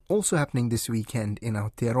Also happening this weekend in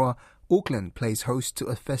Aotearoa, Auckland plays host to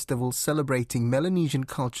a festival celebrating Melanesian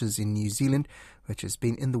cultures in New Zealand, which has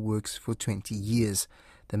been in the works for 20 years.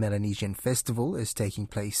 The Melanesian Festival is taking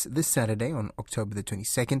place this Saturday on October the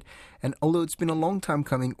 22nd, and although it's been a long time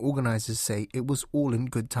coming, organisers say it was all in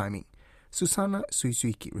good timing. Susana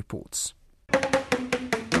Suisuiki reports.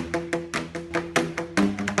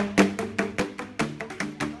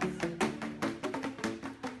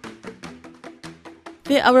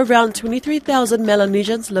 There are around 23,000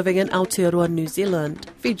 Melanesians living in Aotearoa, New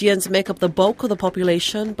Zealand. Fijians make up the bulk of the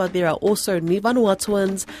population, but there are also Ni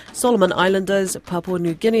Vanuatuans, Solomon Islanders, Papua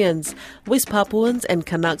New Guineans, West Papuans and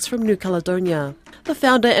Canucks from New Caledonia. The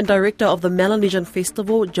founder and director of the Melanesian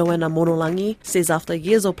Festival, Joanna Monolangi, says after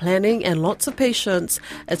years of planning and lots of patience,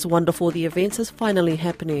 it's wonderful the event is finally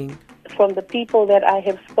happening. From the people that I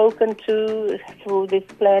have spoken to through this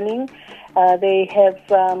planning, they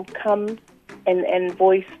have come and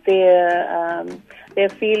voiced their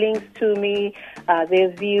feelings to me,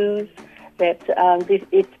 their views, that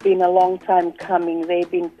it's been a long time coming.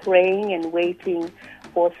 They've been praying and waiting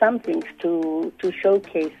for something to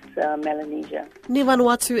showcase Melanesia. Ni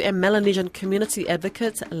Vanuatu and Melanesian community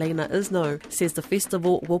advocate Lena Isno says the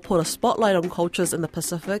festival will put a spotlight on cultures in the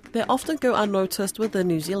Pacific that often go unnoticed within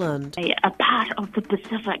New Zealand. A part of the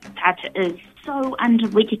Pacific that is so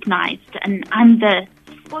under-recognised and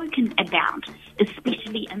under-spoken about,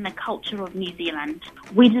 especially in the culture of New Zealand.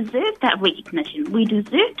 We deserve that recognition. We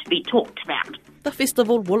deserve to be talked about. The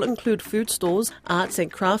festival will include food stalls, arts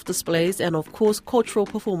and craft displays and of course cultural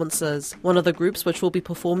performances. One of the groups which will be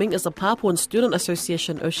performing is the Papuan Student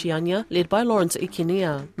Association Oceania, led by Lawrence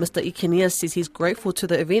Ikinia. Mr. Ikinia says he's grateful to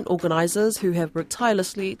the event organisers who have worked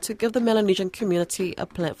tirelessly to give the Melanesian community a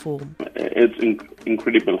platform. It's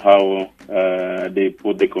incredible how they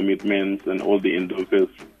put the commitments and all the endeavours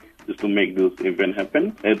just to make this event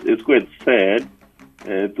happen. It's quite sad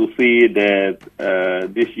to see that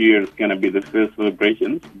this year is going to be the first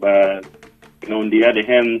celebrations, but on the other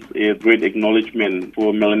hand, it's great acknowledgement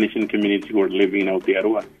for Melanesian community who are living in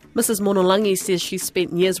Aotearoa. Mrs. Monolangi says she's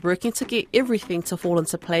spent years working to get everything to fall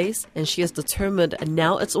into place, and she is determined, and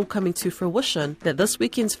now it's all coming to fruition, that this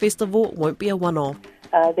weekend's festival won't be a one-off.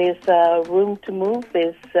 There's room to move.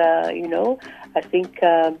 There's, I think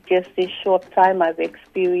just this short time I've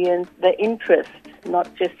experienced the interest,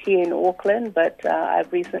 not just here in Auckland, but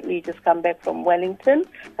I've recently just come back from Wellington,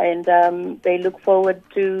 and they look forward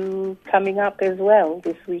to coming up as well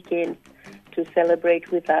this weekend to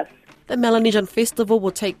celebrate with us. The Melanesian Festival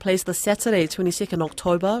will take place this Saturday, 22nd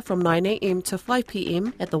October from 9 a.m. to 5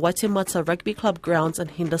 p.m. at the Waitemata Rugby Club grounds in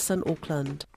Henderson, Auckland.